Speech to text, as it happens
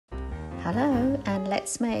Hello, and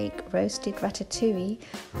let's make roasted ratatouille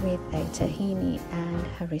with a tahini and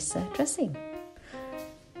harissa dressing.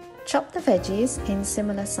 Chop the veggies in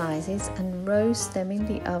similar sizes and roast them in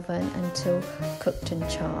the oven until cooked and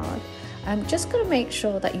charred. Just got to make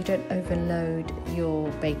sure that you don't overload your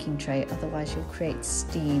baking tray, otherwise you'll create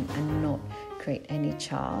steam and not create any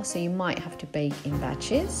char. So you might have to bake in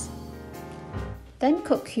batches. Then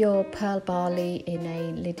cook your pearl barley in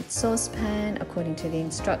a lidded saucepan according to the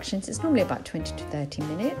instructions. It's normally about 20 to 30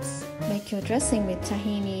 minutes. Make your dressing with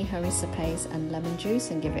tahini, harissa paste and lemon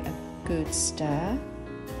juice and give it a good stir.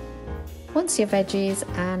 Once your veggies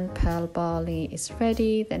and pearl barley is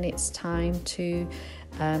ready, then it's time to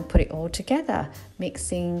put it all together,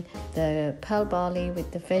 mixing the pearl barley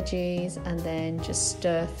with the veggies and then just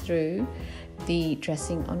stir through the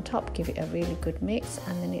dressing on top. Give it a really good mix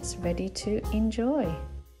and then it's ready to enjoy.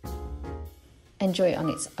 Enjoy it on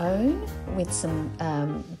its own with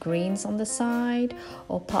some greens on the side,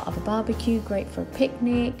 or part of a barbecue. Great for a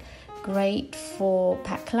picnic, great for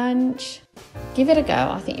packed lunch. Give it a go.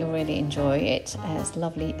 I think you'll really enjoy it. It's a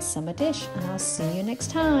lovely summer dish, and I'll see you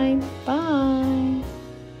next time. Bye.